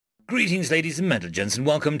Greetings, ladies and gentlemen, and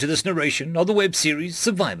welcome to this narration of the web series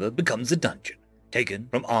Survivor Becomes a Dungeon, taken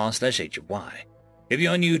from r/HFY. If you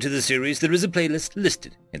are new to the series, there is a playlist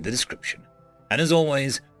listed in the description. And as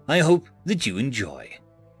always, I hope that you enjoy.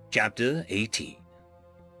 Chapter 18.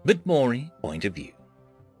 Bitmori Point of View.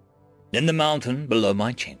 In the mountain below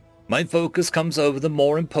my chamber, my focus comes over the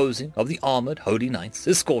more imposing of the armored holy knights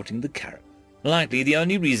escorting the caravan. Likely the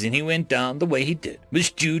only reason he went down the way he did was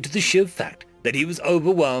due to the sheer fact that he was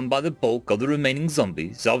overwhelmed by the bulk of the remaining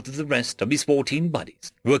zombies after the rest of his 14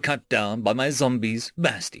 buddies were cut down by my zombies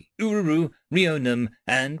Basti, Ururu, Rionum,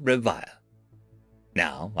 and Revire.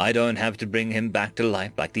 Now, I don't have to bring him back to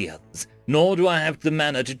life like the others, nor do I have the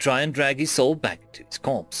mana to try and drag his soul back into his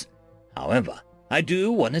corpse. However, I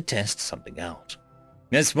do want to test something out.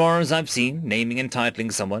 As far as I've seen, naming and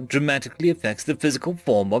titling someone dramatically affects the physical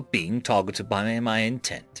form of being targeted by my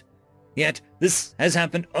intent. Yet, this has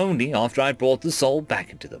happened only after I brought the soul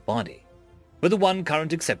back into the body, with the one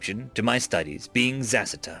current exception to my studies being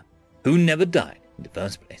Zassita, who never died in the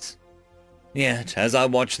first place. Yet, as I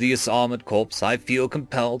watch this armored corpse, I feel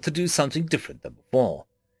compelled to do something different than before.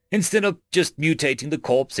 Instead of just mutating the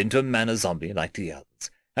corpse into a mana zombie like the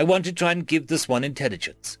others, I want to try and give this one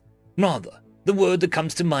intelligence. Rather, the word that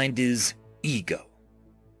comes to mind is ego.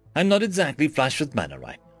 I'm not exactly flush with mana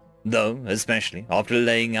right now, though, especially after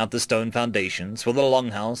laying out the stone foundations for the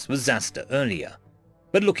longhouse with Zasta earlier.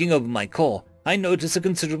 But looking over my core, I notice a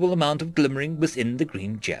considerable amount of glimmering within the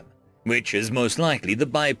green gem, which is most likely the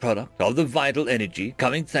byproduct of the vital energy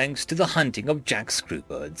coming thanks to the hunting of Jack's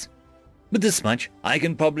screwbirds. With this much, I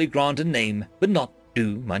can probably grant a name, but not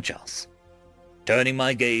do much else. Turning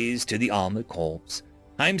my gaze to the armored corpse,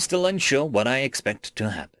 I'm still unsure what I expect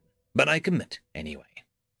to happen, but I commit anyway.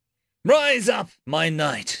 Rise up, my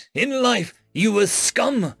knight. In life, you were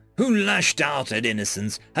scum who lashed out at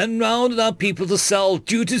innocence and rounded our people to sell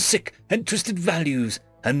due to sick and twisted values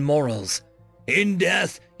and morals. In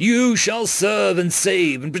death, you shall serve and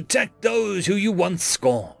save and protect those who you once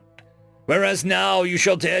scorned. Whereas now you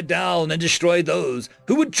shall tear down and destroy those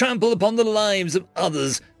who would trample upon the lives of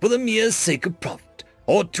others for the mere sake of profit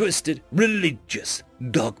or twisted religious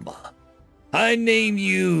dogma. I name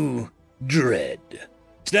you Dread.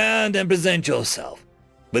 Stand and present yourself.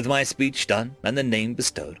 With my speech done and the name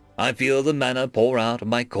bestowed, I feel the mana pour out of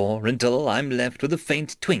my core until I'm left with a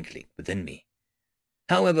faint twinkling within me.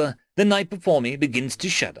 However, the knight before me begins to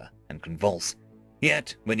shudder and convulse.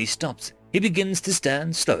 Yet, when he stops, he begins to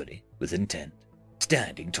stand slowly with intent,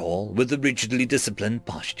 standing tall with a rigidly disciplined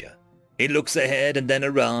posture. He looks ahead and then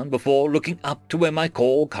around before looking up to where my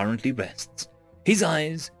core currently rests. His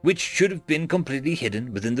eyes, which should have been completely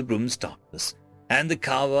hidden within the room's darkness, and the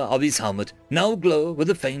cover of his helmet now glow with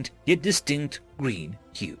a faint yet distinct green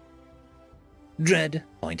hue. Dread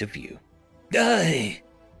Point of View. I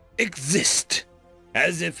exist.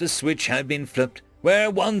 As if a switch had been flipped,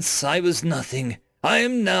 where once I was nothing, I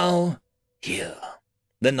am now here.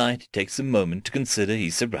 The knight takes a moment to consider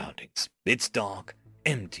his surroundings. It's dark,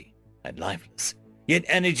 empty, and lifeless, yet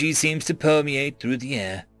energy seems to permeate through the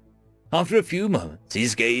air. After a few moments,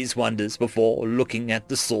 his gaze wanders before looking at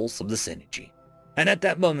the source of this energy. And at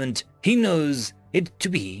that moment, he knows it to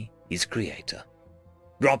be his creator.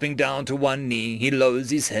 Dropping down to one knee, he lowers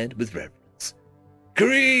his head with reverence.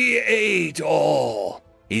 Creator!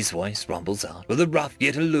 His voice rumbles out with a rough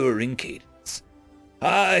yet alluring cadence.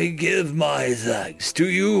 I give my thanks to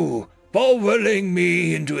you for willing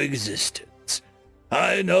me into existence.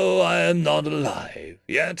 I know I am not alive,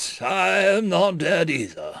 yet I am not dead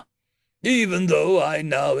either. Even though I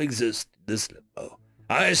now exist in this limbo,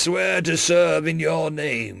 I swear to serve in your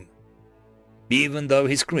name. Even though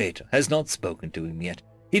his creator has not spoken to him yet,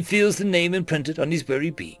 he feels the name imprinted on his very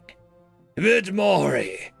being.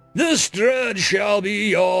 Bitmori, this dread shall be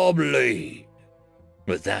your blade.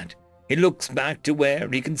 With that, he looks back to where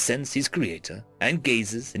he can sense his creator and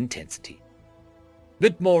gazes intensity.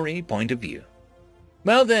 Bitmori Point of View.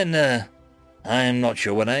 Well then, I am not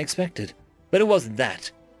sure what I expected, but it wasn't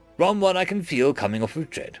that. From what I can feel coming off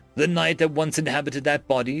of Dread, the knight that once inhabited that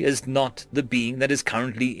body is not the being that is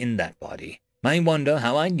currently in that body. I wonder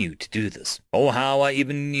how I knew to do this, or how I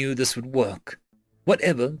even knew this would work.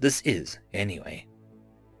 Whatever this is, anyway.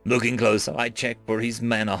 Looking closer, I check for his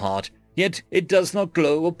mana heart, yet it does not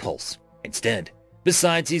glow or pulse. Instead,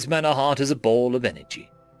 besides his mana heart is a ball of energy.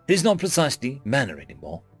 It is not precisely mana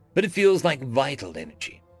anymore, but it feels like vital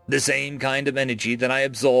energy. The same kind of energy that I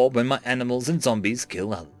absorb when my animals and zombies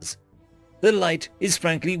kill others. The light is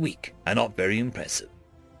frankly weak and not very impressive,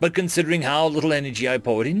 but considering how little energy I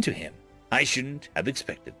poured into him, I shouldn't have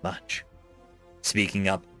expected much. Speaking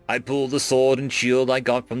up, I pulled the sword and shield I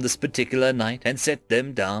got from this particular night and set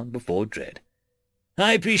them down before Dread.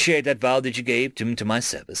 I appreciate that vow that you gave him to my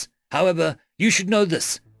service. However, you should know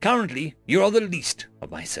this. Currently, you are the least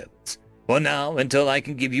of my servants. For now, until I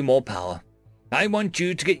can give you more power. I want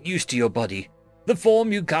you to get used to your body. The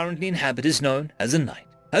form you currently inhabit is known as a knight,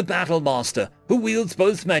 a battle master who wields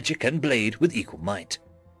both magic and blade with equal might.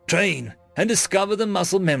 Train and discover the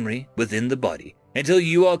muscle memory within the body until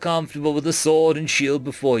you are comfortable with the sword and shield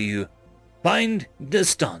before you. Find the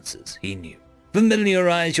stances he knew.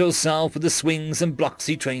 Familiarize yourself with the swings and blocks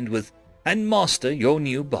he trained with, and master your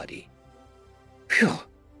new body. Phew,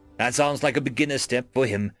 that sounds like a beginner step for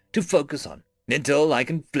him to focus on, until I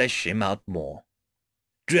can flesh him out more.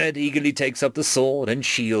 Dread eagerly takes up the sword and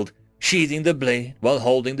shield, sheathing the blade while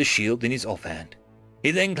holding the shield in his offhand.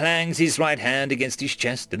 He then clangs his right hand against his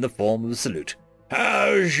chest in the form of a salute.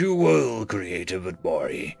 As you will, creative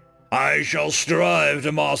Vidmori. I shall strive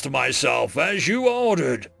to master myself as you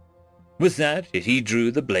ordered. With that, he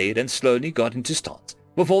drew the blade and slowly got into stance,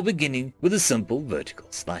 before beginning with a simple vertical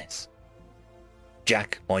slice.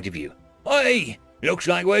 Jack, point of view. Hey, looks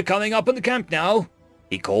like we're coming up on the camp now,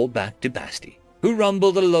 he called back to Basti, who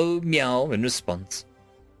rumbled a low meow in response.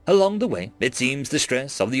 Along the way, it seems the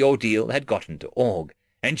stress of the ordeal had gotten to Org,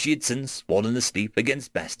 and she had since fallen asleep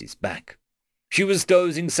against Basti's back. She was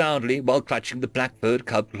dozing soundly while clutching the black-furred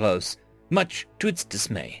cub close, much to its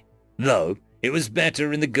dismay, though it was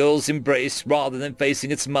better in the girl's embrace rather than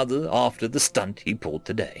facing its mother after the stunt he pulled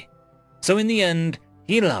today. So in the end,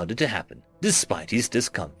 he allowed it to happen, despite his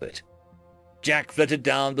discomfort. Jack fluttered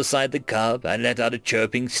down beside the cub and let out a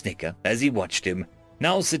chirping snicker as he watched him,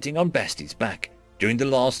 now sitting on Basti's back, during the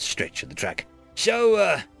last stretch of the track.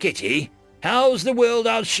 So, Kitty, how's the world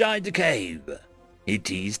outside the cave? He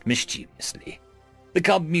teased mischievously. The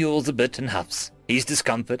cub mews a bit and huffs, his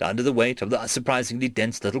discomfort under the weight of the surprisingly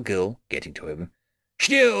dense little girl getting to him.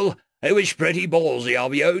 Still, it was pretty ballsy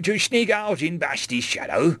of you to sneak out in Basti's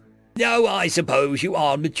shadow. Though I suppose you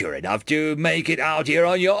are mature enough to make it out here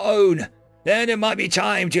on your own. Then it might be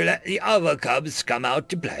time to let the other cubs come out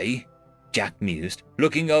to play, Jack mused,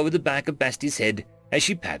 looking over the back of Basti's head as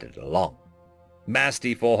she padded along.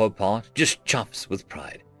 Basti, for her part, just chuffs with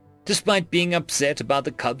pride. Despite being upset about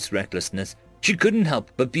the cub's recklessness, she couldn't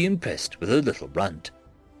help but be impressed with her little runt.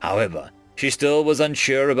 However, she still was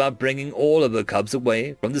unsure about bringing all of her cubs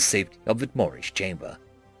away from the safety of Vidmori's chamber,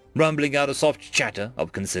 rumbling out a soft chatter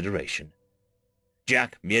of consideration.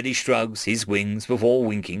 Jack merely shrugs his wings before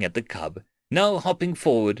winking at the cub, now hopping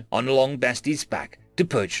forward on along Basti's back to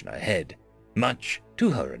perch on her head, much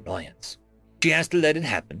to her annoyance. She has to let it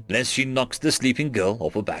happen, lest she knocks the sleeping girl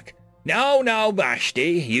off her back. Now,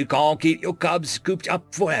 Basti, you can't keep your cubs cooped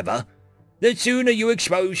up forever. The sooner you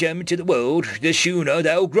expose them to the world, the sooner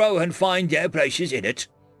they'll grow and find their places in it.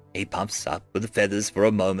 He puffs up with the feathers for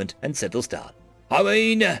a moment and settles down. I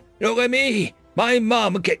mean, look at me. My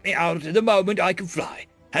mum kicked me out the moment I could fly,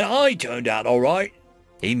 and I turned out all right,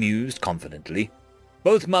 he mused confidently.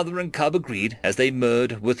 Both mother and cub agreed as they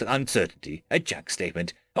murmured with uncertainty at Jack's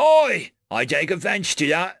statement. Oi! I take offence to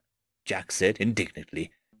that, Jack said indignantly,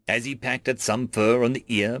 as he packed at some fur on the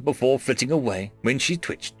ear before flitting away when she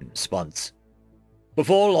twitched in response.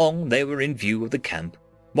 Before long they were in view of the camp.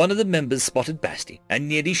 One of the members spotted Basti and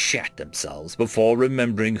nearly shat themselves before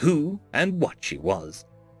remembering who and what she was.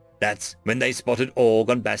 That's when they spotted Org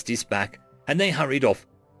on Basti's back, and they hurried off.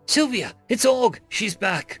 Sylvia, it's Org, she's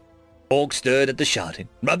back. Org stirred at the shouting,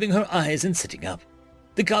 rubbing her eyes and sitting up.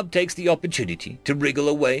 The cub takes the opportunity to wriggle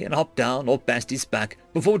away and hop down off Basti's back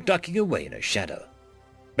before ducking away in her shadow.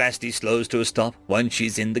 Basti slows to a stop once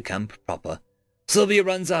she's in the camp proper. Sylvia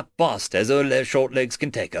runs up fast as her short legs can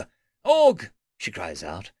take her. Org! She cries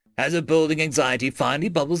out, as her building anxiety finally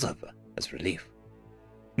bubbles over as relief.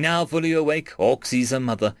 Now fully awake, Org sees her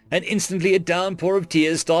mother, and instantly a downpour of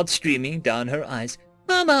tears starts streaming down her eyes.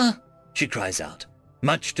 Mama! She cries out,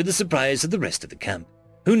 much to the surprise of the rest of the camp,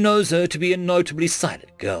 who knows her to be a notably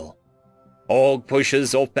silent girl. Org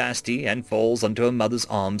pushes off Basti and falls onto her mother's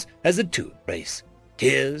arms as the two embrace,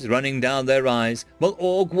 tears running down their eyes while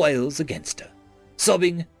Org wails against her,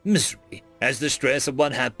 sobbing miserably as the stress of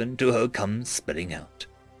what happened to her comes spilling out.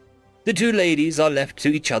 The two ladies are left to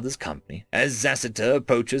each other's company as Zassiter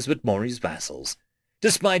approaches Vidmori's vassals.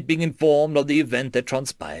 Despite being informed of the event that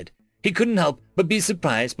transpired, he couldn't help but be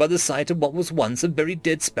surprised by the sight of what was once a very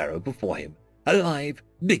dead sparrow before him, alive,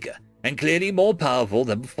 bigger, and clearly more powerful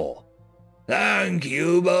than before. Thank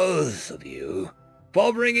you, both of you,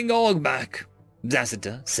 for bringing Org back,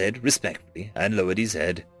 Zassiter said respectfully and lowered his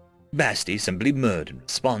head. Basti simply murmured in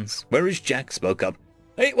response, whereas Jack spoke up.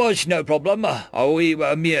 It was no problem. We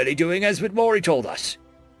were merely doing as Vidmori told us.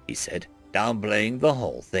 he said, downplaying the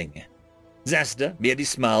whole thing. Zasta merely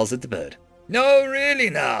smiles at the bird. No, really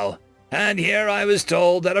now. And here I was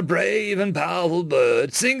told that a brave and powerful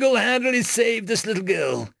bird single-handedly saved this little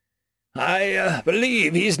girl. I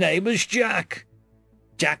believe his name was Jack.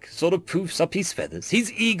 Jack sort of poofs up his feathers,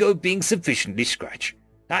 his ego being sufficiently scratched.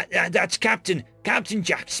 That's Captain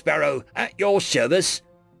Jack Sparrow, at your service,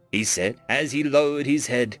 he said as he lowered his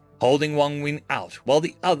head, holding one wing out while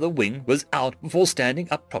the other wing was out before standing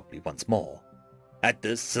up properly once more. At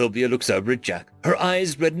this, Sylvia looks over at Jack, her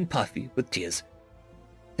eyes red and puffy with tears.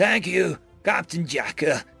 Thank you, Captain Jack,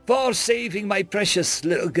 for saving my precious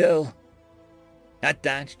little girl. At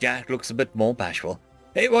that, Jack looks a bit more bashful.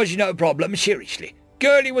 It was no problem, seriously.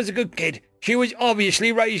 Girlie was a good kid. She was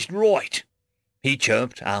obviously raised right, he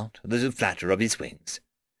chirped out with a flatter of his wings.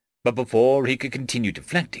 But before he could continue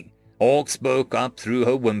deflecting, Orc spoke up through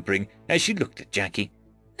her whimpering as she looked at Jackie.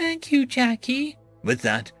 Thank you, Jackie. With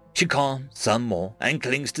that, she calms some more and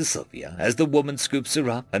clings to Sylvia as the woman scoops her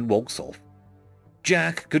up and walks off.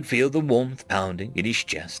 Jack could feel the warmth pounding in his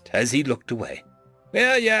chest as he looked away.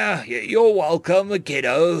 Yeah, you're welcome,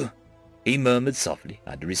 kiddo, he murmured softly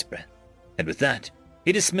under his breath. And with that,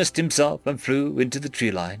 he dismissed himself and flew into the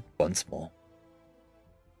tree line once more.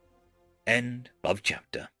 End of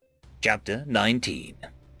chapter. Chapter 19.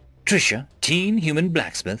 Trisha, teen human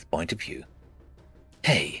blacksmith point of view.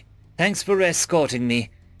 Hey, thanks for escorting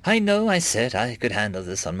me. I know I said I could handle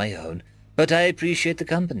this on my own, but I appreciate the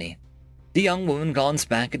company. The young woman glanced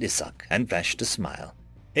back at Isak and flashed a smile.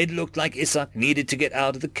 It looked like Isak needed to get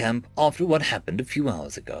out of the camp after what happened a few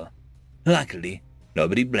hours ago. Luckily,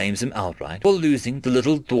 nobody blames him outright for losing the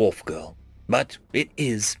little dwarf girl, but it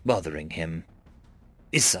is bothering him.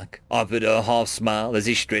 Isak offered a half-smile as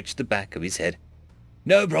he stretched the back of his head.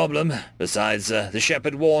 No problem. Besides, the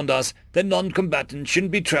shepherd warned us that non-combatants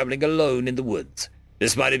shouldn't be traveling alone in the woods,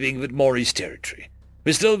 despite it being Vitmori's territory.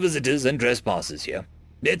 We're still visitors and trespassers here.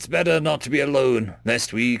 It's better not to be alone,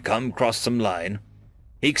 lest we come across some line,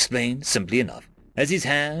 he explained simply enough, as his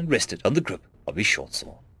hand rested on the grip of his short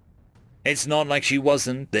sword. It's not like she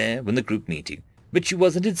wasn't there when the group meeting, but she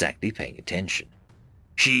wasn't exactly paying attention.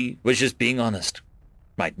 She was just being honest.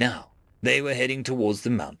 Right now, they were heading towards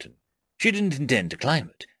the mountain. She didn't intend to climb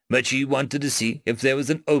it, but she wanted to see if there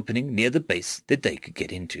was an opening near the base that they could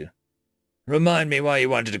get into. Remind me why you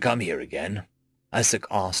wanted to come here again, Isak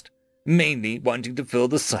asked, mainly wanting to fill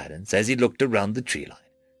the silence as he looked around the tree line,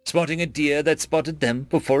 spotting a deer that spotted them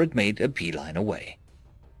before it made a beeline away.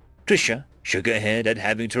 Trisha shook her head at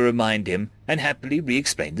having to remind him and happily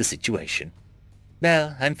re-explained the situation.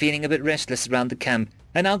 Well, I'm feeling a bit restless around the camp,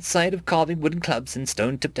 and outside of carving wooden clubs and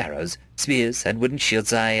stone-tipped arrows, spears, and wooden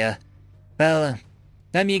shields, I'm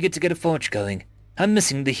eager to get a forge going. I'm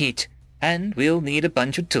missing the heat, and we'll need a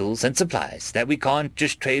bunch of tools and supplies that we can't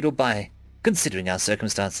just trade or buy, considering our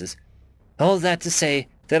circumstances. All that to say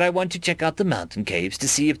that I want to check out the mountain caves to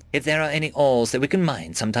see if there are any ores that we can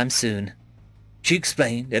mine sometime soon, she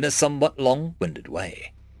explained in a somewhat long-winded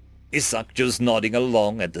way. Isak just nodding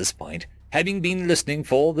along at this point, having been listening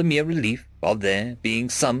for the mere relief of there being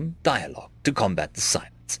some dialogue to combat the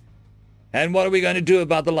silence. And what are we going to do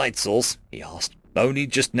about the light source? He asked, only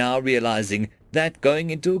just now realizing that going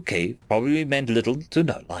into a cave probably meant little to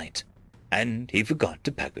no light, and he forgot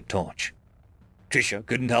to pack a torch. Trisha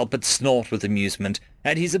couldn't help but snort with amusement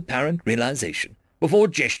at his apparent realization before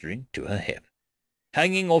gesturing to her hip.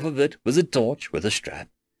 Hanging off of it was a torch with a strap,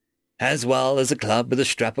 as well as a club with a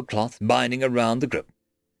strap of cloth binding around the grip.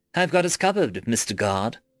 I've got us covered, Mr.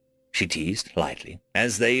 Guard, she teased lightly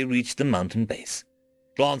as they reached the mountain base.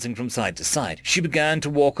 Glancing from side to side, she began to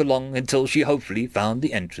walk along until she hopefully found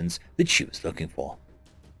the entrance that she was looking for.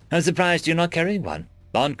 I'm surprised you're not carrying one.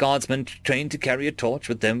 Aren't guardsmen trained to carry a torch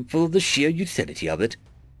with them for the sheer utility of it?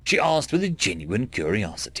 She asked with a genuine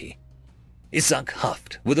curiosity. Isak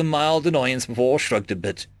huffed with a mild annoyance before shrugged a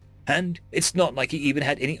bit, and it's not like he even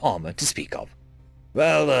had any armor to speak of.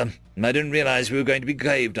 Well, I didn't realize we were going to be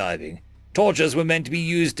cave diving. Torches were meant to be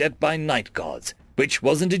used by night guards, which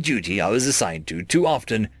wasn't a duty I was assigned to too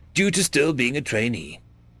often due to still being a trainee,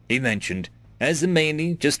 he mentioned, as the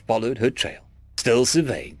mainly just followed her trail, still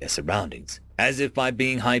surveying their surroundings, as if by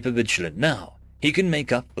being hyper-vigilant now, he can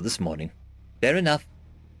make up for this morning. Fair enough.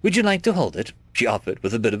 Would you like to hold it? She offered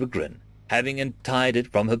with a bit of a grin, having untied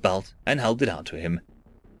it from her belt and held it out to him.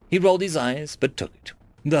 He rolled his eyes, but took it,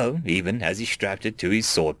 though even as he strapped it to his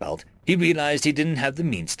sword belt, he realized he didn't have the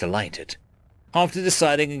means to light it. After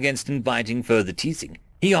deciding against inviting further teasing,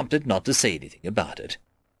 he opted not to say anything about it.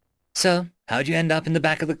 So, how'd you end up in the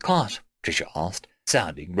back of the cart? Trisha asked,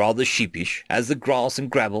 sounding rather sheepish as the grass and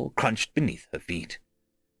gravel crunched beneath her feet.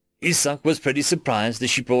 Isak was pretty surprised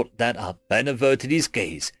as she brought that up and averted his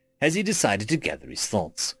gaze as he decided to gather his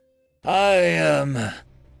thoughts. I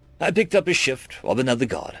picked up a shift of another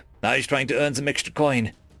guard. I was trying to earn some extra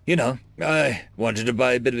coin. You know, I wanted to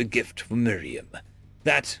buy a bit of a gift for Miriam.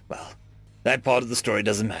 That part of the story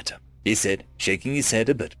doesn't matter, he said, shaking his head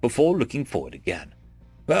a bit before looking forward again.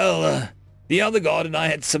 Well, the other guard and I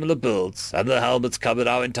had similar builds, and the helmets covered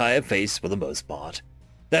our entire face for the most part.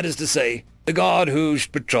 That is to say, the guard whose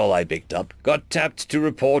patrol I picked up got tapped to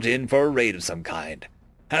report in for a raid of some kind.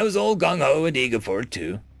 I was all gung-ho and eager for it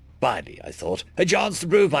too. Finally, I thought, a chance to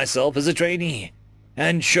prove myself as a trainee,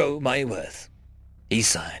 and show my worth. He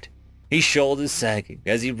sighed, his shoulders sagging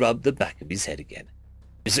as he rubbed the back of his head again.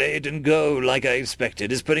 To say it didn't go like I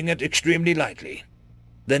expected is putting it extremely lightly.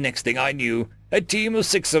 The next thing I knew, a team of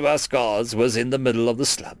 6 of us guards was in the middle of the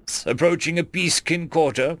slums, approaching a Peacekin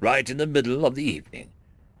quarter right in the middle of the evening.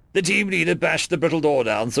 The team leader bashed the brittle door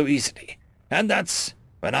down so easily, and that's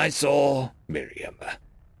when I saw Miriam.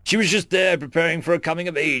 She was just there preparing for a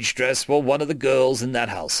coming-of-age dress for one of the girls in that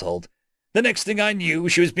household. The next thing I knew,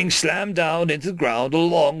 she was being slammed down into the ground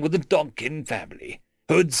along with the Donkin family.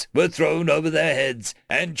 Hoods were thrown over their heads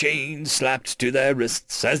and chains slapped to their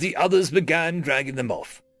wrists as the others began dragging them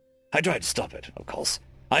off. I tried to stop it, of course.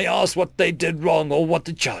 I asked what they did wrong or what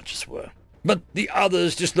the charges were. But the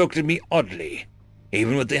others just looked at me oddly.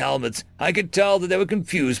 Even with the helmets, I could tell that they were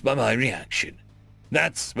confused by my reaction.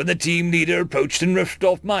 That's when the team leader approached and ripped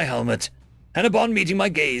off my helmet, and upon meeting my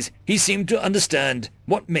gaze, he seemed to understand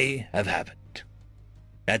what may have happened.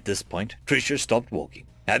 At this point, Trisha stopped walking,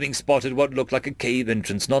 having spotted what looked like a cave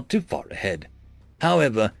entrance not too far ahead.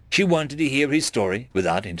 However, she wanted to hear his story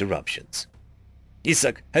without interruptions.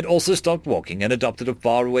 Isak had also stopped walking and adopted a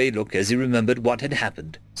faraway look as he remembered what had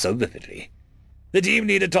happened so vividly. The team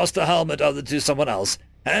leader tossed the helmet over to someone else,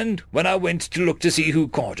 and when I went to look to see who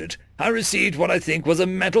caught it, I received what I think was a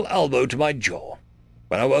metal elbow to my jaw.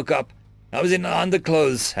 When I woke up, I was in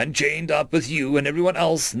underclothes and chained up with you and everyone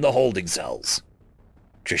else in the holding cells.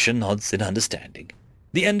 Trisha nods in understanding.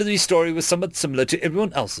 The end of the story was somewhat similar to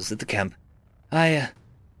everyone else's at the camp. I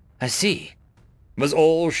see, was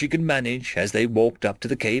all she could manage as they walked up to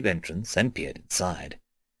the cave entrance and peered inside.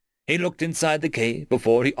 He looked inside the cave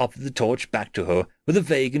before he offered the torch back to her with a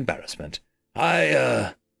vague embarrassment.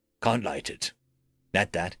 I can't light it.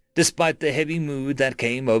 At that, despite the heavy mood that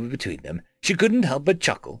came over between them, she couldn't help but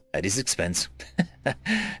chuckle at his expense.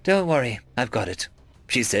 Don't worry, I've got it,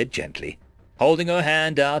 she said gently, holding her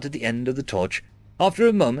hand out at the end of the torch. After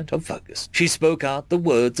a moment of focus, she spoke out the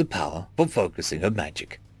words of power for focusing her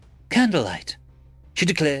magic. Candlelight, she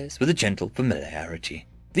declares with a gentle familiarity.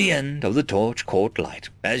 The end of the torch caught light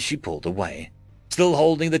as she pulled away, still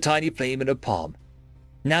holding the tiny flame in her palm.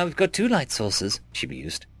 Now we've got 2 light sources, she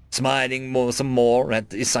mused, smiling some more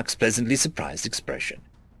at Isak's pleasantly surprised expression.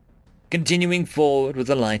 Continuing forward with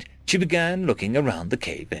the light, she began looking around the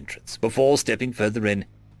cave entrance before stepping further in.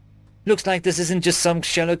 Looks like this isn't just some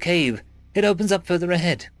shallow cave. It opens up further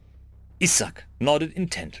ahead. Isak nodded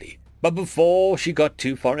intently, but before she got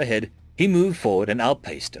too far ahead, he moved forward and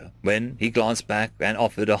outpaced her when he glanced back and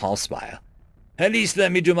offered a half smile. At least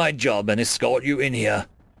let me do my job and escort you in here.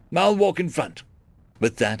 I'll walk in front.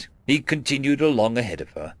 With that, he continued along ahead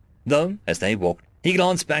of her, though, as they walked, he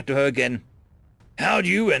glanced back to her again. How'd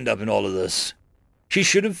you end up in all of this? She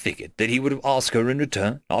should have figured that he would have asked her in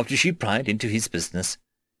return after she pried into his business.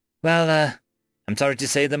 Well, I'm sorry to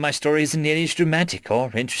say that my story isn't nearly as dramatic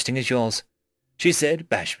or interesting as yours, she said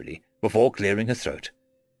bashfully before clearing her throat.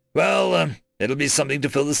 Well, it'll be something to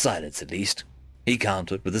fill the silence at least, he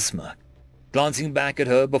countered with a smirk, glancing back at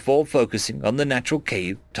her before focusing on the natural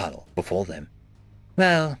cave tunnel before them.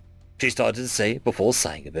 Well, she started to say before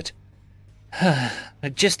sighing a bit.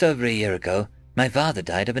 Just over a year ago, my father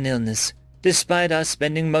died of an illness, despite us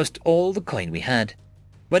spending most all the coin we had.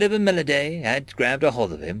 Whatever Meloday had grabbed a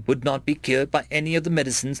hold of him would not be cured by any of the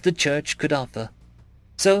medicines the church could offer.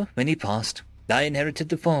 So, when he passed, I inherited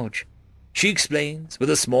the forge, she explains with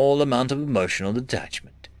a small amount of emotional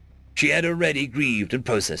detachment. She had already grieved and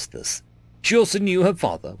processed this. She also knew her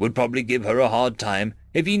father would probably give her a hard time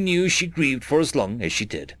if he knew she grieved for as long as she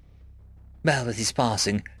did. Well, with his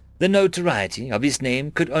passing, the notoriety of his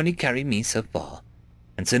name could only carry me so far,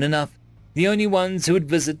 and soon enough, the only ones who would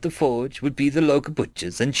visit the forge would be the local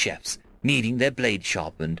butchers and chefs needing their blades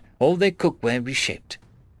sharpened or their cookware reshaped.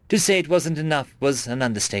 To say it wasn't enough was an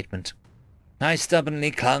understatement. I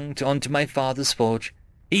stubbornly clung onto my father's forge,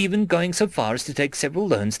 even going so far as to take several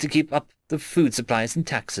loans to keep up the food supplies and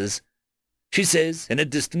taxes, she says in a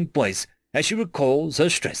distant voice as she recalls her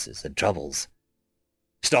stresses and troubles.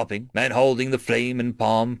 Stopping and holding the flame in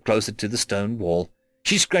palm closer to the stone wall,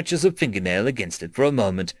 She scratches her fingernail against it for a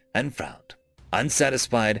moment and frowned,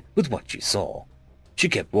 unsatisfied with what she saw. She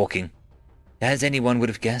kept walking. As anyone would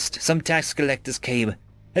have guessed, some tax collectors came.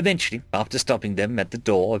 Eventually, after stopping them at the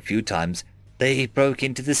door a few times, they broke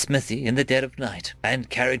into the smithy in the dead of night and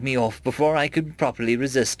carried me off before I could properly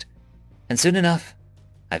resist. And soon enough,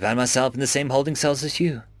 I found myself in the same holding cells as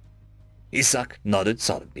you. Isak nodded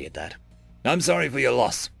solemnly at that. I'm sorry for your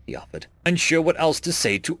loss, he offered, unsure what else to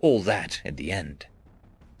say to all that in the end.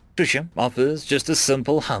 Trisha offers just a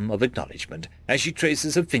simple hum of acknowledgement as she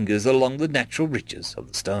traces her fingers along the natural ridges of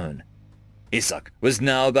the stone. Isak was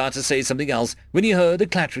now about to say something else when he heard a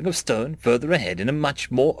clattering of stone further ahead in a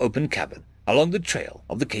much more open cavern along the trail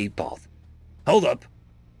of the cave path. Hold up!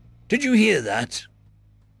 Did you hear that?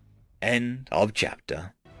 End of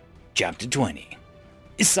chapter. Chapter 20.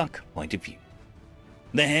 Isak point of view.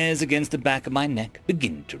 The hairs against the back of my neck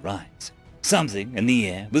begin to rise. Something in the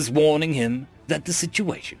air was warning him that the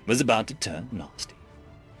situation was about to turn nasty.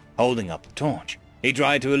 Holding up the torch, he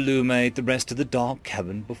tried to illuminate the rest of the dark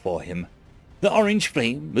cavern before him. The orange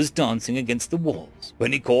flame was dancing against the walls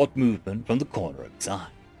when he caught movement from the corner of his eye,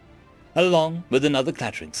 along with another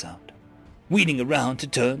clattering sound. Wheeling around to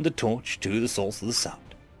turn the torch to the source of the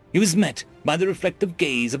sound, he was met by the reflective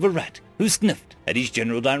gaze of a rat who sniffed at his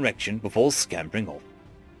general direction before scampering off.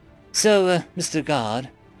 So, Mr. Guard,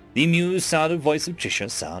 the amused-sounded voice of Trisha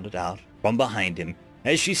sounded out from behind him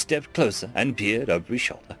as she stepped closer and peered over his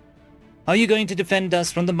shoulder. Are you going to defend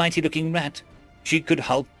us from the mighty-looking rat? She could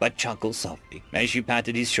help but chuckle softly as she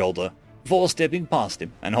patted his shoulder before stepping past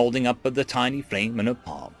him and holding up the tiny flame in her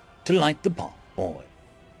palm to light the path forward.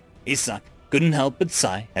 Isak couldn't help but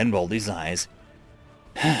sigh and roll his eyes.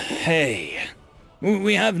 Hey,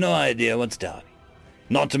 we have no idea what's down here.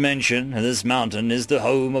 Not to mention, this mountain is the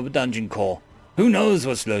home of a dungeon core. Who knows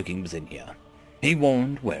what's lurking within here? He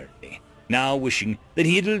warned warily, now wishing that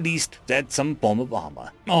he had at least had some form of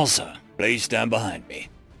armor. Also, please stand behind me.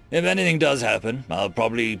 If anything does happen, I'll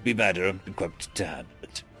probably be better equipped to handle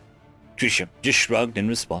it. Trisha just shrugged in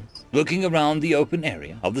response, looking around the open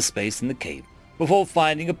area of the space in the cave before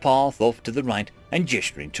finding a path off to the right and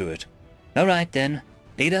gesturing to it. All right, then.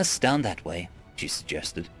 Lead us down that way, she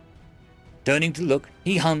suggested. Turning to look,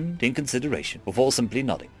 he hummed in consideration before simply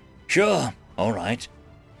nodding. Sure, all right.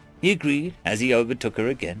 He agreed as he overtook her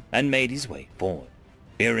again and made his way forward,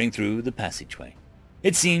 peering through the passageway.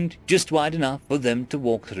 It seemed just wide enough for them to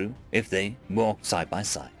walk through if they walked side by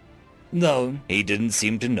side, though he didn't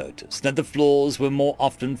seem to notice that the floors were more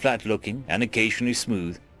often flat-looking and occasionally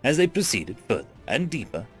smooth as they proceeded further and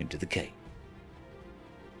deeper into the cave.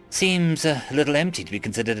 Seems a little empty to be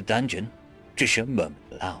considered a dungeon, Trisha murmured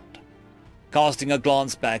aloud. Casting a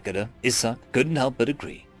glance back at her, Isak couldn't help but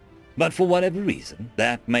agree. But for whatever reason,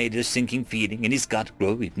 that made a sinking feeling in his gut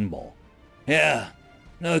grow even more. Yeah,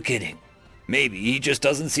 no kidding. Maybe he just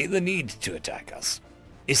doesn't see the need to attack us.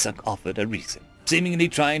 Isak offered a reason, seemingly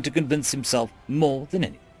trying to convince himself more than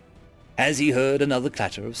anything, as he heard another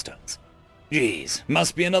clatter of stones. Geez,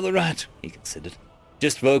 must be another rat, he considered,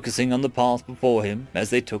 just focusing on the path before him as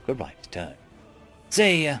they took a right turn.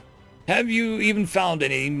 Say, have you even found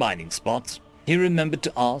any mining spots? He remembered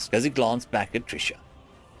to ask as he glanced back at Trisha.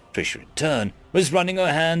 Trisha, in turn, was running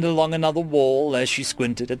her hand along another wall as she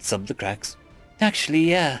squinted at some of the cracks. Actually,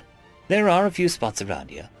 yeah, there are a few spots around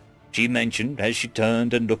here, she mentioned as she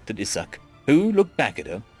turned and looked at Isak, who looked back at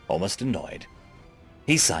her, almost annoyed.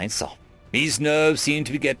 He sighed softly. His nerves seemed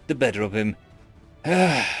to get the better of him.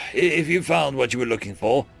 If you found what you were looking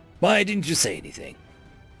for, why didn't you say anything?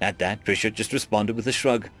 At that, Trisha just responded with a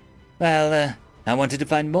shrug. Well, I wanted to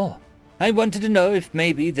find more. I wanted to know if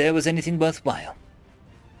maybe there was anything worthwhile.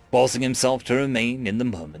 Forcing himself to remain in the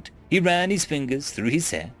moment, he ran his fingers through his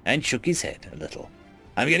hair and shook his head a little.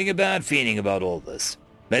 I'm getting a bad feeling about all this.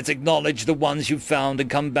 Let's acknowledge the ones you've found and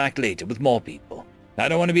come back later with more people. I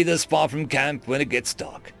don't want to be this far from camp when it gets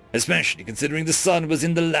dark, especially considering the sun was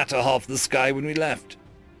in the latter half of the sky when we left.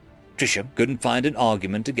 Trisha couldn't find an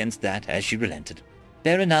argument against that as she relented.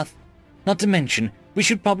 Fair enough. Not to mention, we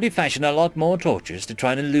should probably fashion a lot more torches to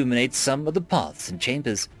try and illuminate some of the paths and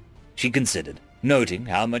chambers, she considered, noting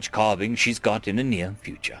how much carving she's got in the near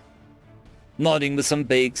future. Nodding with some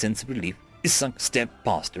vague sense of relief, Isak stepped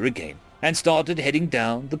past her again and started heading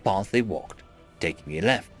down the path they walked. Taking a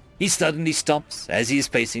left, he suddenly stops as he is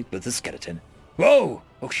facing with the skeleton. Whoa!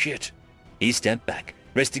 Oh shit! He stepped back,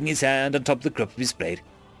 resting his hand on top of the grip of his blade.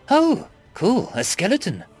 Oh, cool, a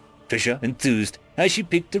skeleton! Trisha enthused as she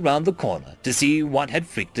peeked around the corner to see what had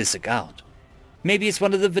freaked Isak out. Maybe it's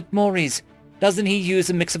one of the Vitmoris. Doesn't he use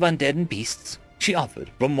a mix of undead and beasts? She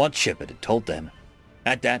offered from what Shepard had told them.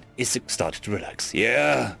 At that, Isak started to relax.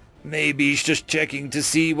 Yeah, Maybe he's just checking to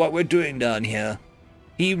see what we're doing down here,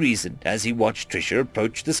 he reasoned as he watched Trisha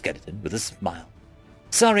approach the skeleton with a smile.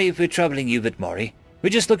 Sorry if we're troubling you, Vitmori. We're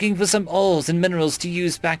just looking for some ores and minerals to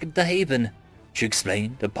use back at the Haven, she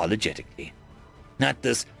explained apologetically. At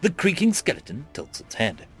this, the creaking skeleton tilts its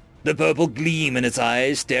head, the purple gleam in its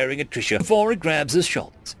eyes staring at Trisha before it grabs his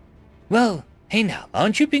shoulders. Well, hey now,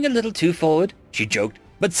 aren't you being a little too forward? She joked,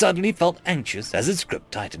 but suddenly felt anxious as its grip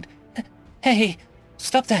tightened. Hey,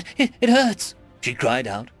 stop that, it hurts, she cried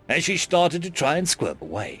out as she started to try and squirm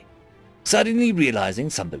away. Suddenly realizing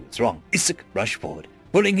something was wrong, Isaac rushed forward,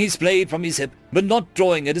 pulling his blade from his hip, but not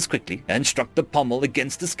drawing it as quickly, and struck the pommel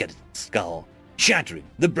against the skeleton's skull, shattering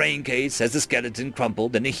the brain case as the skeleton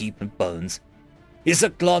crumpled in a heap of bones.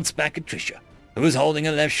 Isaac glanced back at Trisha, who was holding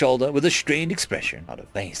her left shoulder with a strained expression on her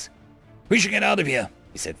face. We should get out of here,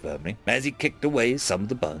 he said firmly, as he kicked away some of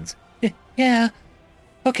the bones. Yeah,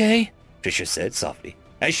 okay, Trisha said softly,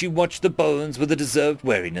 as she watched the bones with a deserved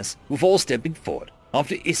wariness before stepping forward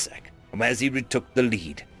after Isaac, as he retook the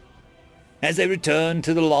lead. As they returned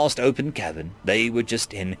to the last open cavern they were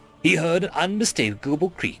just in, he heard an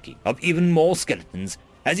unmistakable creaking of even more skeletons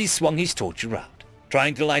as he swung his torch around,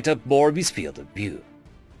 trying to light up more of his field of view.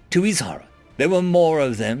 To his horror, there were more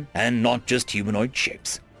of them, and not just humanoid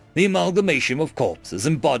shapes. The amalgamation of corpses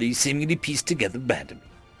and bodies seemingly pieced together randomly,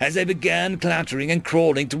 as they began clattering and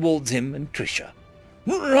crawling towards him and Trisha.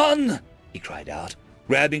 Run! He cried out,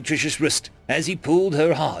 grabbing Trisha's wrist as he pulled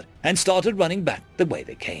her hard and started running back the way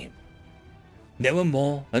they came. There were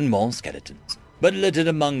more and more skeletons, but littered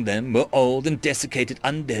among them were old and desiccated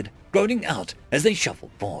undead groaning out as they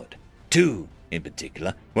shuffled forward. Two, in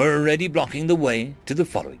particular, were already blocking the way to the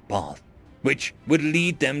following path, which would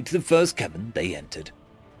lead them to the first cavern they entered.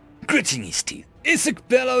 Gritting his teeth, Isaac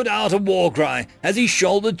bellowed out a war cry as he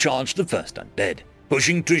shoulder charged the first undead,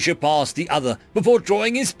 pushing Trisha past the other before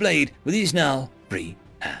drawing his blade with his now free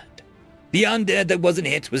hand. The undead that wasn't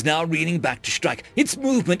hit was now reeling back to strike, its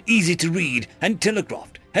movement easy to read and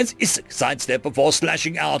telegraphed as Isaac sidestepped before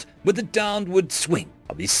slashing out with a downward swing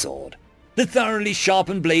of his sword, the thoroughly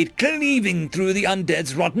sharpened blade cleaving through the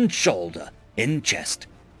undead's rotten shoulder and chest,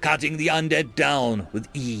 cutting the undead down with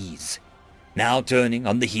ease. Now turning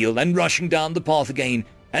on the heel and rushing down the path again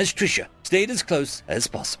as Trisha stayed as close as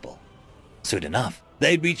possible. Soon enough,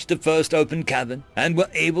 they reached the first open cavern and were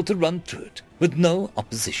able to run through it with no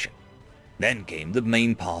opposition. Then came the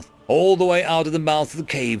main path, all the way out of the mouth of the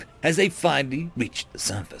cave as they finally reached the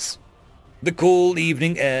surface. The cool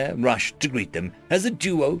evening air rushed to greet them as the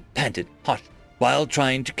duo panted hot while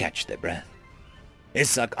trying to catch their breath.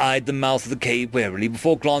 Isaac eyed the mouth of the cave warily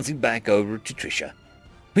before glancing back over to Trisha.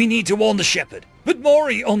 We need to warn the shepherd, but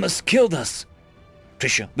Mori almost killed us.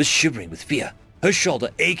 Trisha was shivering with fear, her shoulder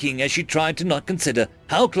aching as she tried to not consider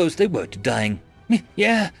how close they were to dying.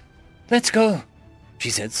 Yeah, let's go, she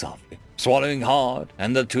said softly, swallowing hard,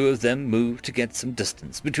 and the two of them moved to get some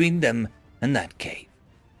distance between them and that cave.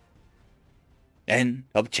 End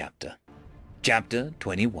of chapter. Chapter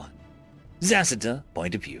 21. Zacita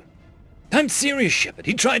point of view. I'm serious, Shepard.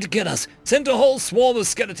 He tried to get us. Sent a whole swarm of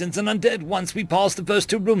skeletons and undead once we passed the first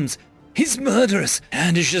two rooms. He's murderous,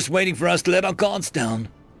 and is just waiting for us to let our guards down.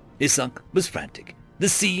 Isaac was frantic. The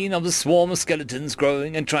scene of the swarm of skeletons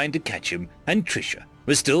growing and trying to catch him and Trisha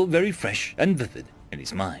was still very fresh and vivid in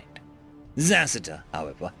his mind. Zacita,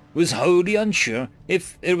 however, was wholly unsure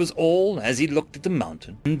if it was all as he looked at the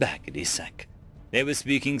mountain and back at Isaac. They were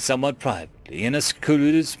speaking somewhat privately in a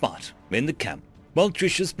secluded spot in the camp, while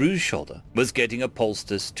Trisha's bruised shoulder was getting a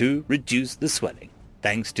poultice to reduce the swelling,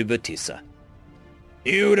 thanks to Batissa.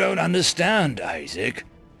 You don't understand, Isaac.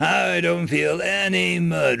 I don't feel any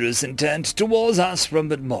murderous intent towards us from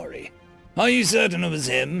Vitmori. Are you certain it was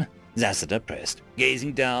him? Zacita pressed,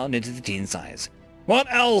 gazing down into the teen's eyes.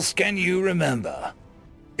 What else can you remember?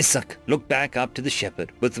 Isaac looked back up to the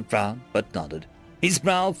shepherd with a frown, but nodded, his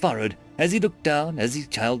brow furrowed as he looked down at his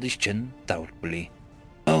childish chin thoughtfully.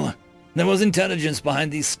 Oh, there was intelligence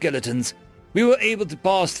behind these skeletons. We were able to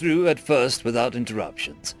pass through at first without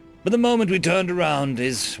interruptions, but the moment we turned around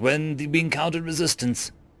is when we encountered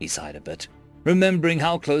resistance. He sighed a bit, remembering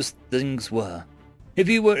how close things were. If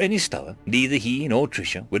he were any slower, neither he nor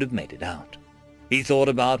Trisha would have made it out. He thought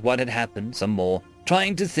about what had happened some more,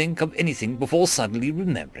 trying to think of anything before suddenly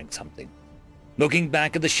remembering something. Looking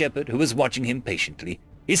back at the shepherd who was watching him patiently,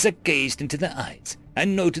 Isaac gazed into their eyes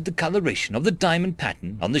and noted the coloration of the diamond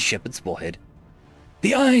pattern on the shepherd's forehead.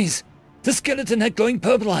 The eyes! The skeleton had glowing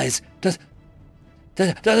purple eyes. Does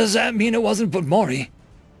that mean it wasn't Vitmori?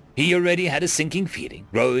 He already had a sinking feeling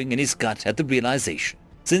growing in his gut at the realization,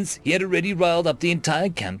 since he had already riled up the entire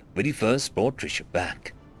camp when he first brought Trisha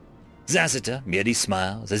back. Zassiter merely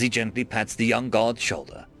smiles as he gently pats the young guard's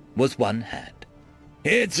shoulder with one hand.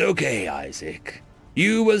 "It's okay, Isaac.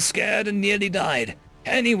 You were scared and nearly died.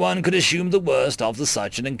 Anyone could assume the worst after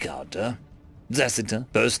such an encounter." Zassiter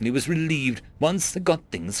personally was relieved once they got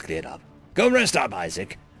things cleared up. "Go rest up,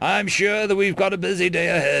 Isaac. I'm sure that we've got a busy day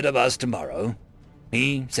ahead of us tomorrow,"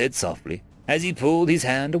 he said softly as he pulled his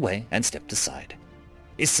hand away and stepped aside.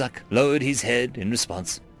 Isaac lowered his head in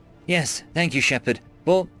response. "Yes, thank you, Shepard,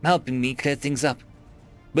 for helping me clear things up."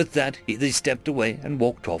 With that, he stepped away and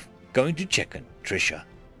walked off, going to check on Tricia.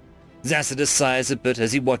 Zassiter sighs a bit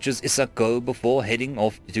as he watches Isaac go before heading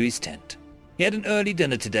off to his tent. He had an early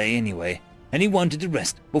dinner today anyway, and he wanted to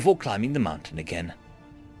rest before climbing the mountain again.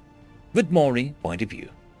 Vidmori point of view.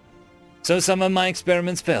 So some of my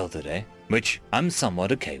experiments failed today, which I'm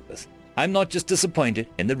somewhat okay with. I'm not just disappointed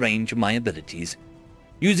in the range of my abilities.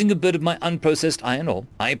 Using a bit of my unprocessed iron ore,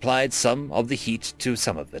 I applied some of the heat to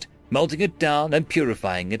some of it, melting it down and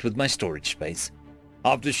purifying it with my storage space.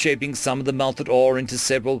 After shaping some of the melted ore into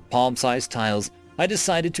several palm-sized tiles, I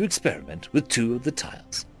decided to experiment with 2 of the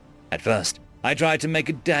tiles. At first, I tried to make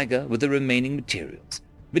a dagger with the remaining materials,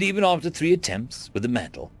 but even after 3 attempts with the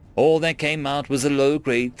mantle, all that came out was a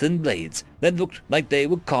low-grade thin blades that looked like they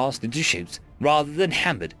were cast into shapes rather than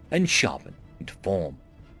hammered and sharpened into form.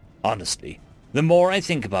 Honestly, the more I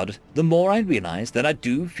think about it, the more I realize that I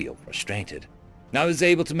do feel frustrated. I was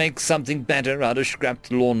able to make something better out of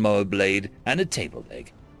scrapped lawnmower blade and a table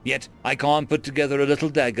leg, yet I can't put together a little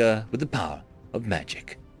dagger with the power of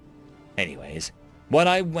magic. Anyways, what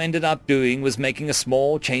I ended up doing was making a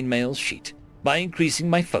small chainmail sheet by increasing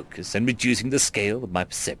my focus and reducing the scale of my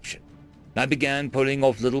perception. I began pulling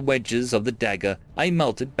off little wedges of the dagger I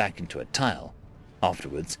melted back into a tile.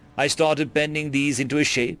 Afterwards, I started bending these into a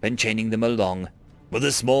shape and chaining them along. With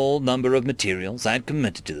a small number of materials I had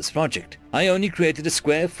committed to this project, I only created a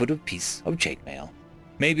square foot of piece of chainmail.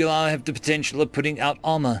 Maybe I'll have the potential of putting out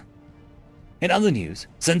armor. In other news,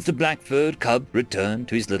 since the black-furred cub returned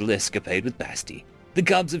to his little escapade with Basti, the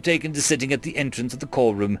cubs have taken to sitting at the entrance of the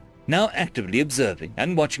core room, now actively observing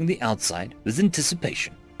and watching the outside with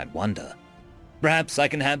anticipation and wonder. Perhaps I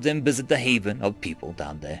can have them visit the haven of people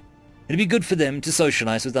down there. It'd be good for them to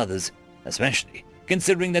socialize with others, especially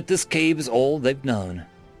considering that this cave is all they've known.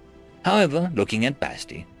 However, looking at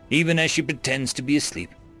Basti, even as she pretends to be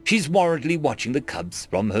asleep, she's worriedly watching the cubs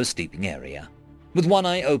from her sleeping area. With one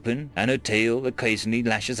eye open and her tail occasionally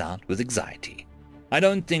lashes out with anxiety. I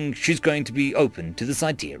don't think she's going to be open to this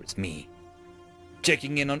idea as me.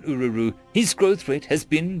 Checking in on Ururu, his growth rate has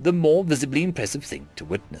been the more visibly impressive thing to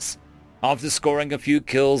witness. After scoring a few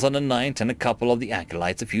kills on a knight and a couple of the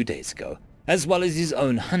acolytes a few days ago, as well as his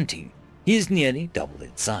own hunting, he is nearly doubled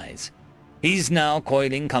in size. He's now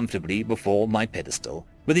coiling comfortably before my pedestal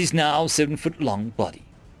with his now 7-foot-long body.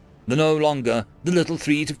 No longer the little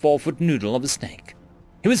 3 to 4 foot noodle of a snake.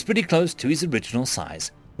 He was pretty close to his original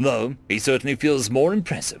size, though he certainly feels more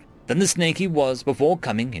impressive than the snake he was before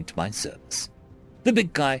coming into my service. The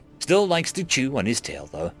big guy still likes to chew on his tail,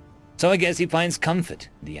 though, so I guess he finds comfort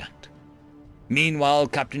in the act. Meanwhile,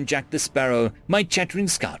 Captain Jack the Sparrow, my chattering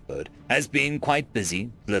scout bird, has been quite busy,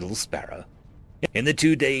 little sparrow. In the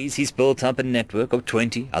 2 days, he's built up a network of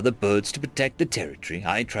 20 other birds to protect the territory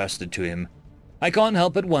I trusted to him. I can't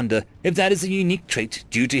help but wonder if that is a unique trait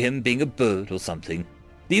due to him being a bird or something,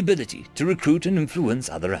 the ability to recruit and influence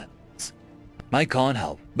other animals. I can't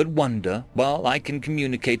help but wonder, while I can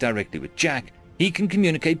communicate directly with Jack, he can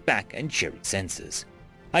communicate back and share his senses.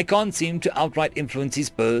 I can't seem to outright influence these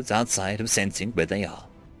birds outside of sensing where they are.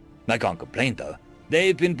 I can't complain though.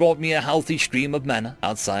 They've been brought me a healthy stream of mana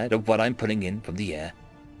outside of what I'm pulling in from the air.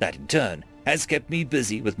 That in turn has kept me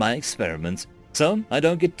busy with my experiments, so I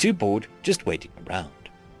don't get too bored just waiting around.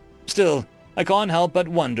 Still, I can't help but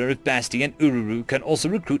wonder if Basti and Ururu can also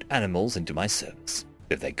recruit animals into my service.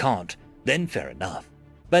 If they can't, then fair enough.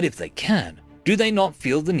 But if they can, do they not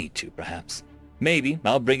feel the need to, perhaps? Maybe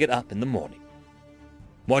I'll bring it up in the morning.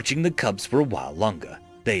 Watching the cubs for a while longer,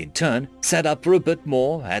 they in turn sat up for a bit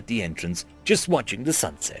more at the entrance, just watching the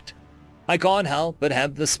sunset. I can't help but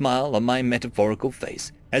have the smile on my metaphorical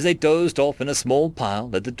face as they dozed off in a small pile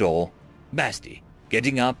at the door, Basti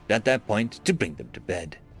getting up at that point to bring them to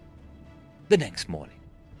bed. The next morning.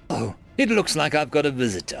 Oh, it looks like I've got a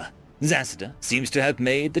visitor. Zassiter seems to have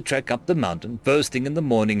made the trek up the mountain first thing in the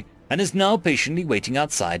morning and is now patiently waiting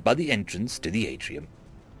outside by the entrance to the atrium.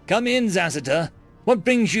 Come in, Zassiter. What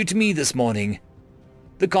brings you to me this morning?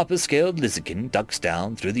 The copper-scaled lizardkin ducks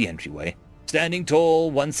down through the entryway, standing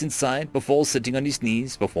tall once inside before sitting on his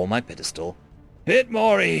knees before my pedestal.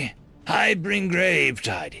 Vidmori, I bring grave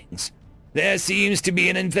tidings. There seems to be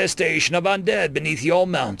an infestation of undead beneath your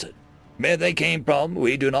mountain. Where they came from,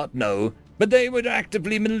 we do not know, but they were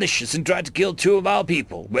actively malicious and tried to kill 2 of our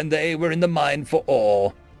people when they were in the mine for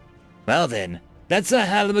ore. Well then, that's a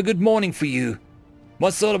hell of a good morning for you.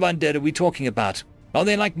 What sort of undead are we talking about? Are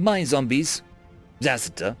they like my zombies?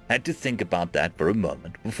 Zassiter had to think about that for a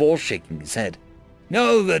moment before shaking his head.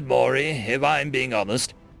 No, Vedmori, if I'm being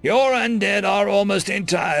honest, your undead are almost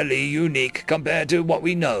entirely unique compared to what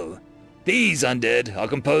we know. These undead are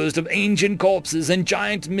composed of ancient corpses and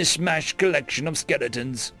giant mishmash collection of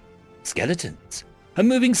skeletons. Skeletons? A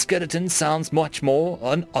moving skeleton sounds much more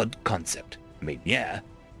an odd concept. I mean, yeah,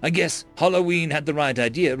 I guess Halloween had the right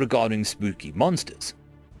idea regarding spooky monsters.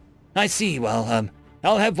 I see, well,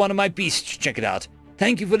 I'll have one of my beasts check it out.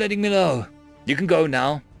 Thank you for letting me know. You can go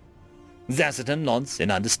now. Zassiter nods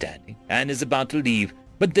in understanding and is about to leave,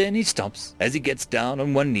 but then he stops as he gets down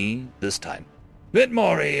on one knee this time.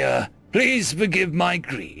 Vedmori, please forgive my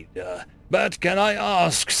greed, but can I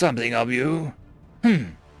ask something of you?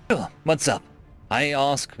 Sure, what's up? I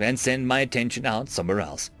ask and send my attention out somewhere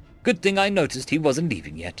else. Good thing I noticed he wasn't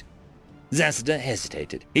leaving yet. Zassiter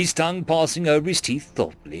hesitated, his tongue passing over his teeth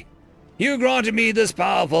thoughtfully. You granted me this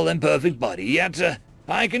powerful and perfect body, yet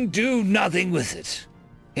I can do nothing with it.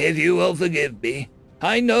 If you will forgive me,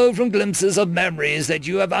 I know from glimpses of memories that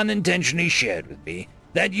you have unintentionally shared with me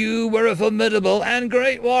that you were a formidable and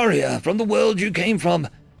great warrior from the world you came from.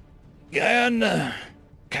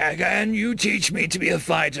 Can you teach me to be a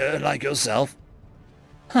fighter like yourself?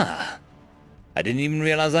 I didn't even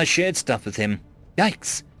realize I shared stuff with him.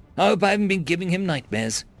 Yikes. I hope I haven't been giving him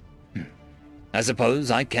nightmares. I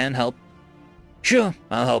suppose I can help. Sure,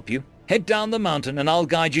 I'll help you. Head down the mountain and I'll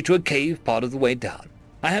guide you to a cave part of the way down.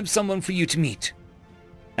 I have someone for you to meet.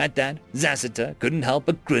 At that, Zassiter couldn't help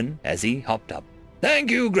but grin as he hopped up.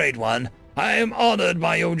 Thank you, Great One. I am honored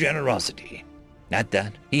by your generosity. At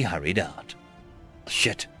that, he hurried out.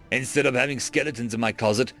 Shit, instead of having skeletons in my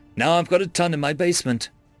closet, now I've got a ton in my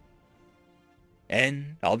basement.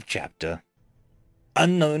 End of chapter.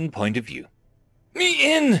 Unknown point of view.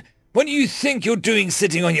 Me in! What do you think you're doing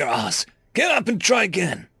sitting on your ass? Get up and try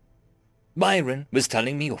again. Byron was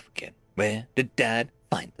telling me off again. Where did Dad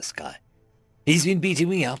find this guy? He's been beating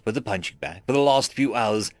me up with a punching bag for the last few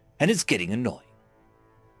hours, and it's getting annoying.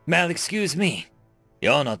 Mal, excuse me.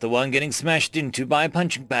 You're not the one getting smashed into by a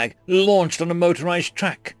punching bag launched on a motorized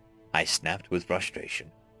track. I snapped with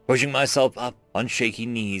frustration, pushing myself up on shaky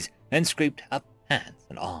knees and scraped up hands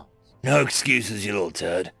and arms. No excuses, you little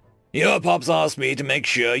turd. Your pops asked me to make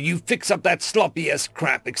sure you fix up that sloppy-ass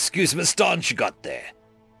crap excuse of a stance you got there.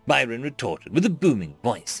 Byron retorted with a booming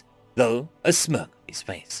voice, though a smirk on his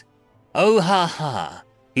face. Oh, ha, ha.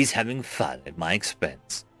 He's having fun at my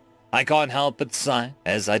expense. I can't help but sigh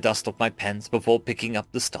as I dust off my pants before picking up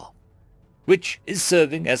the staff, which is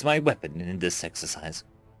serving as my weapon in this exercise.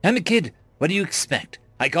 I'm a kid. What do you expect?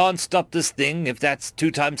 I can't stop this thing if that's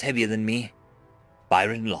 2 times heavier than me.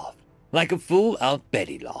 Byron laughed, like a full-out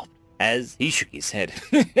belly laughed, as he shook his head.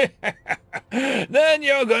 Then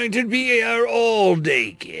you're going to be here all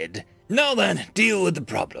day, kid. Now then, deal with the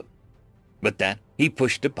problem. With that, he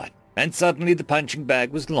pushed a button, and suddenly the punching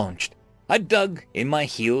bag was launched. I dug in my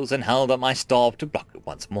heels and held up my staff to block it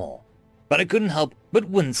once more, but I couldn't help but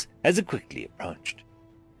wince as it quickly approached.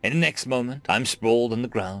 In the next moment, I'm sprawled on the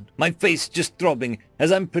ground, my face just throbbing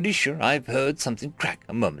as I'm pretty sure I've heard something crack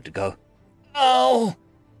a moment ago. Ow!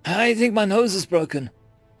 I think my nose is broken,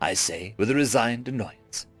 I say with a resigned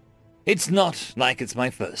annoyance. It's not like it's my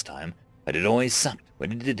first time, but it always sucked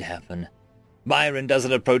when it did happen. Byron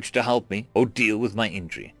doesn't approach to help me or deal with my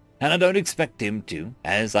injury, and I don't expect him to,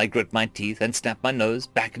 as I grit my teeth and snap my nose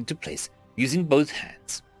back into place, using both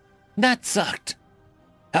hands. That sucked.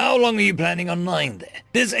 How long are you planning on lying there?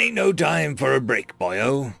 This ain't no time for a break,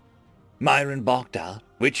 boyo. Byron barked out,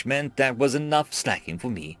 which meant that was enough slacking for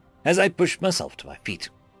me, as I pushed myself to my feet.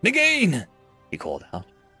 Again! He called out,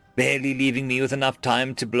 barely leaving me with enough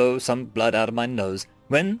time to blow some blood out of my nose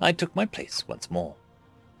when I took my place once more.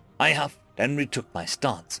 I huffed and retook my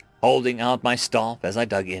stance, holding out my staff as I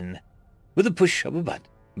dug in. With a push of a button,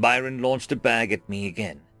 Byron launched a bag at me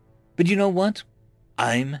again. But you know what?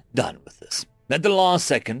 I'm done with this. At the last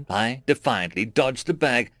second, I defiantly dodged the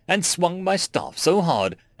bag and swung my staff so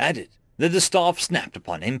hard at it that the staff snapped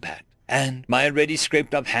upon impact, and my already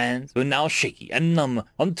scraped-up hands were now shaky and numb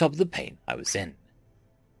on top of the pain I was in.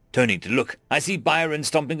 Turning to look, I see Byron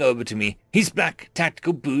stomping over to me, his black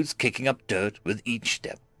tactical boots kicking up dirt with each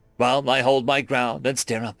step, while I hold my ground and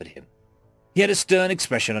stare up at him. He had a stern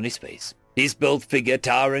expression on his face, his built figure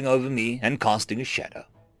towering over me and casting a shadow.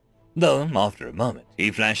 Though, after a moment,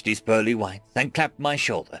 he flashed his pearly whites and clapped my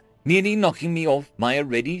shoulder, nearly knocking me off my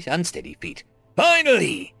already unsteady feet.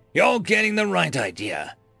 Finally! You're getting the right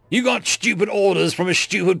idea. You got stupid orders from a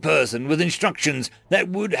stupid person with instructions that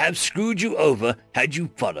would have screwed you over had you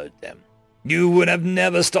followed them. You would have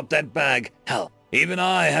never stopped that bag. Hell, even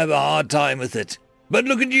I have a hard time with it. But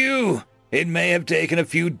look at you. It may have taken a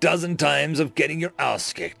few dozen times of getting your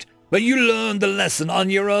ass kicked, but you learned the lesson on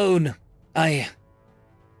your own. I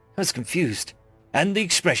was confused, and the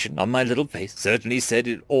expression on my little face certainly said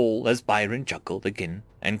it all as Byron chuckled again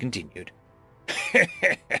and continued.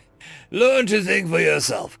 Learn to think for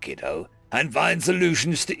yourself, kiddo, and find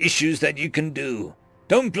solutions to issues that you can do.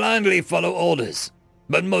 Don't blindly follow orders,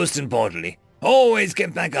 but most importantly, always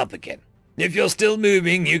get back up again. If you're still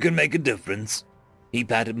moving, you can make a difference. He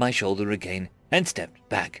patted my shoulder again and stepped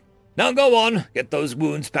back. Now go on, get those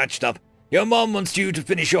wounds patched up. Your mom wants you to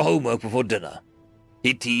finish your homework before dinner.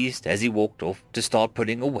 He teased as he walked off to start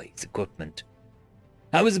putting away his equipment.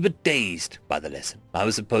 I was a bit dazed by the lesson I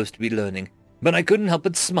was supposed to be learning, but I couldn't help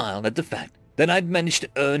but smile at the fact that I'd managed to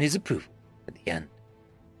earn his approval at the end.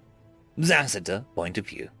 Zassiter point of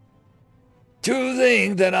view. To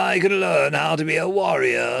think that I could learn how to be a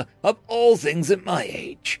warrior of all things at my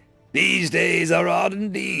age. These days are odd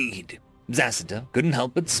indeed. Zassiter couldn't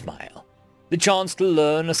help but smile. The chance to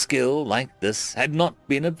learn a skill like this had not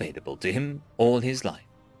been available to him all his life.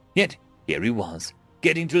 Yet here he was,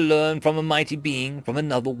 getting to learn from a mighty being from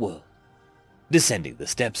another world. Descending the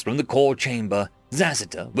steps from the core chamber,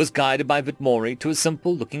 Zassiter was guided by Vitmori to a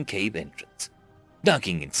simple-looking cave entrance.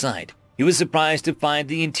 Ducking inside, he was surprised to find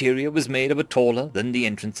the interior was made of a taller than the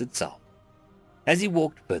entrance itself. As he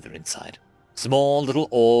walked further inside, small little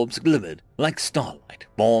orbs glimmered like starlight,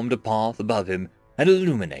 formed a path above him, and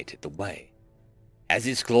illuminated the way. As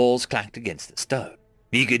his claws clacked against the stone,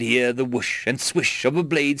 he could hear the whoosh and swish of a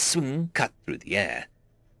blade's swing cut through the air.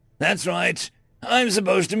 That's right, I'm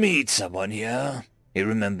supposed to meet someone here, he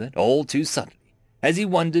remembered all too suddenly, as he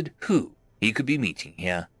wondered who he could be meeting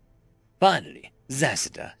here. Finally,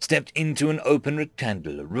 Zassiter stepped into an open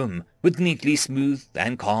rectangular room with neatly smoothed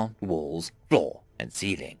and carved walls, floor, and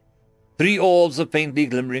ceiling. 3 orbs of faintly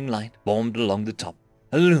glimmering light formed along the top,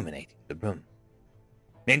 illuminating the room.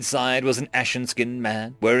 Inside was an ashen-skinned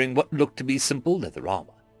man wearing what looked to be simple leather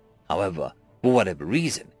armor. However, for whatever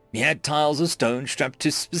reason, he had tiles of stone strapped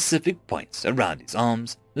to specific points around his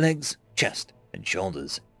arms, legs, chest, and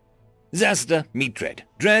shoulders. Zassiter, meet Dread.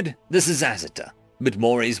 Dread, this is Zassiter.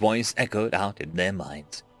 Vitmori's voice echoed out in their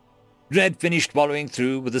minds. Dread finished following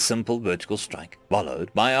through with a simple vertical strike,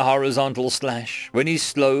 followed by a horizontal slash when he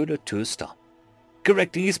slowed to a stop.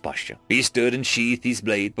 Correcting his posture, he stood and sheathed his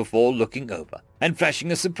blade before looking over and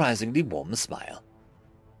flashing a surprisingly warm smile.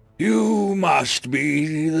 You must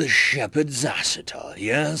be the shepherd Zassiter,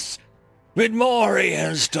 yes? Vitmori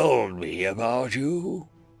has told me about you.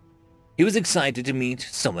 He was excited to meet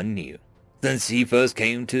someone new. Since he first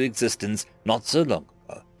came to existence not so long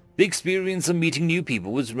ago, the experience of meeting new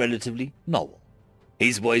people was relatively novel,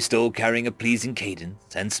 his voice still carrying a pleasing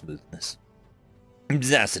cadence and smoothness.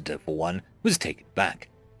 Zassiter, for one, was taken back.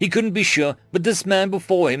 He couldn't be sure, but this man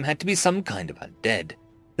before him had to be some kind of undead.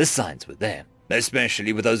 The signs were there,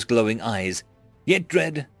 especially with those glowing eyes. Yet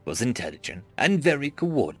Dread was intelligent and very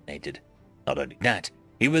coordinated. Not only that,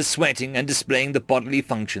 he was sweating and displaying the bodily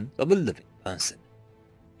functions of a living person.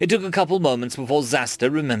 It took a couple moments before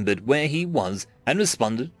Zassiter remembered where he was and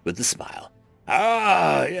responded with a smile.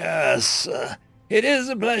 Ah, yes. It is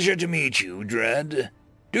a pleasure to meet you, Dread.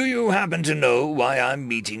 Do you happen to know why I'm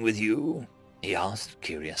meeting with you? He asked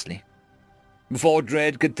curiously. Before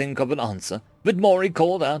Dread could think of an answer, Vitmori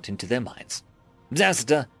called out into their minds.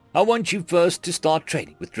 Zassiter, I want you first to start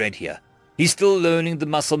training with Dread here. He's still learning the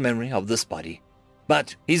muscle memory of this body,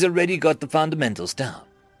 but he's already got the fundamentals down.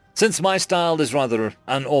 Since my style is rather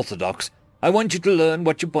unorthodox, I want you to learn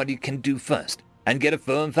what your body can do first and get a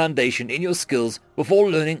firm foundation in your skills before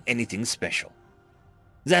learning anything special.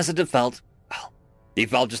 Zassiter felt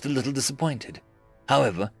just a little disappointed.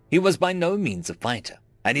 However, he was by no means a fighter,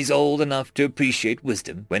 and he's old enough to appreciate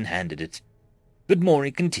wisdom when handed it.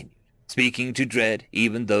 Vitmori continued, speaking to Dread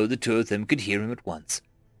even though the two of them could hear him at once.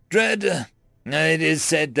 Dread, it is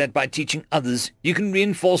said that by teaching others you can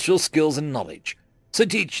reinforce your skills and knowledge. So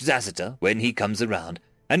teach Zassiter when he comes around,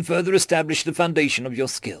 and further establish the foundation of your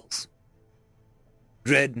skills.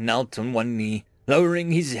 Dread knelt on one knee, lowering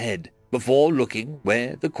his head before looking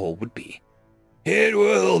where the call would be. It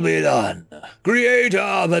will be done, Creator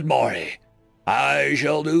Vitmori. I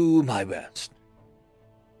shall do my best.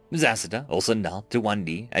 Zassiter also knelt to one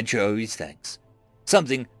knee and showed his thanks,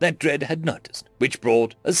 something that Dread had noticed, which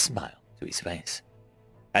brought a smile to his face.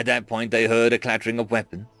 At that point they heard a clattering of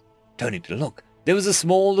weapons. Turning to look, there was a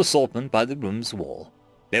small assortment by the room's wall.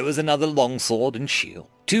 There was another longsword and shield,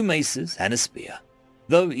 2 maces and a spear,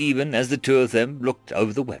 though even as the 2 of them looked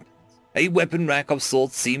over the weapons, a weapon rack of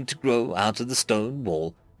sorts seemed to grow out of the stone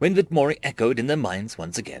wall when Vitmori echoed in their minds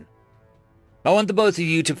once again. I want the both of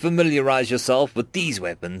you to familiarize yourself with these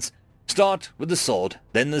weapons. Start with the sword,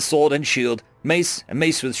 then the sword and shield, mace and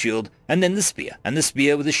mace with shield, and then the spear and the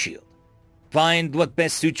spear with a shield. Find what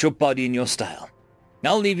best suits your body and your style.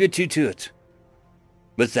 I'll leave you two to it.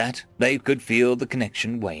 With that, they could feel the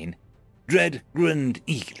connection wane. Dread grinned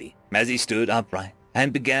eagerly as he stood upright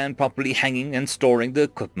and began properly hanging and storing the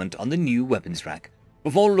equipment on the new weapons rack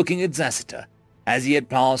before looking at Zassita as he had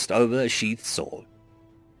passed over a sheathed sword.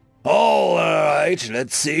 All right,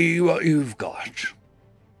 let's see what you've got.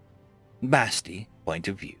 Basti, point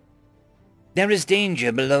of view. There is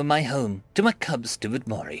danger below my home, to my cubs to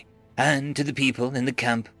Vitmori, and to the people in the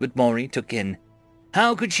camp Vitmori took in.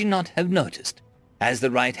 How could she not have noticed? As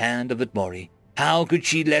the right hand of Vitmori, how could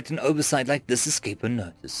she let an oversight like this escape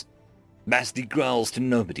unnoticed? Basti growls to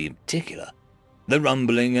nobody in particular, the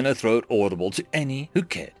rumbling in her throat audible to any who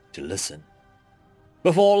cared to listen.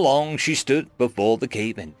 Before long she stood before the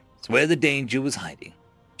cave entrance, where the danger was hiding.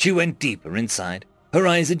 She went deeper inside, her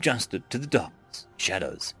eyes adjusted to the darkness,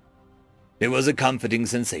 shadows. It was a comforting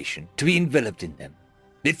sensation to be enveloped in them.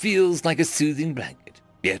 It feels like a soothing blanket,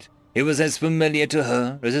 yet it was as familiar to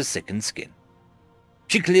her as a sickened skin.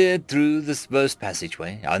 She cleared through the first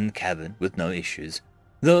passageway, uncaverned with no issues,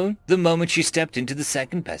 though the moment she stepped into the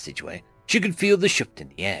second passageway, she could feel the shift in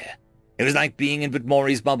the air. It was like being in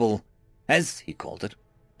Vitmori's bubble, as he called it.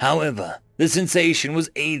 However, the sensation was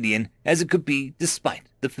alien as it could be despite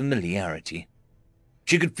the familiarity.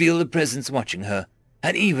 She could feel the presence watching her,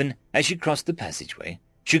 and even as she crossed the passageway,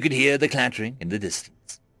 she could hear the clattering in the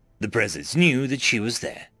distance. The presence knew that she was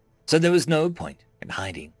there, so there was no point in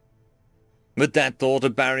hiding. With that thought, a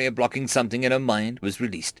barrier blocking something in her mind was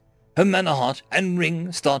released. Her mana heart and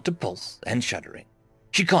ring start to pulse and shuddering.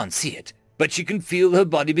 She can't see it, but she can feel her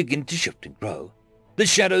body begin to shift and grow. The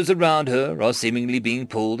shadows around her are seemingly being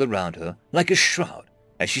pulled around her like a shroud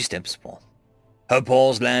as she steps forth. Her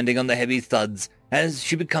paws landing on the heavy thuds as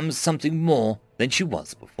she becomes something more than she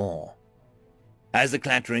was before. As the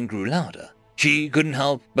clattering grew louder, she couldn't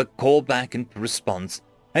help but call back in response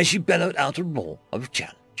as she bellowed out a roar of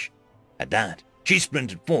challenge. At that, she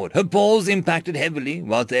sprinted forward, her paws impacted heavily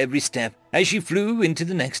with every step as she flew into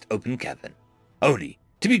the next open cavern, only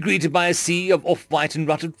to be greeted by a sea of off-white and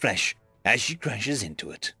rotted flesh as she crashes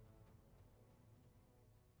into it.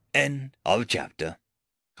 End of chapter.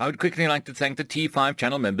 I would quickly like to thank the T5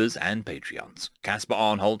 channel members and Patreons. Caspar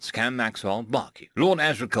Arnholtz, Cam Maxwell, Barky, Lord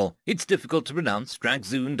Azrakal, It's Difficult to Pronounce,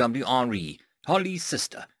 Dragzoon WRE, Holly's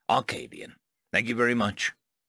Sister, Arcadian. Thank you very much.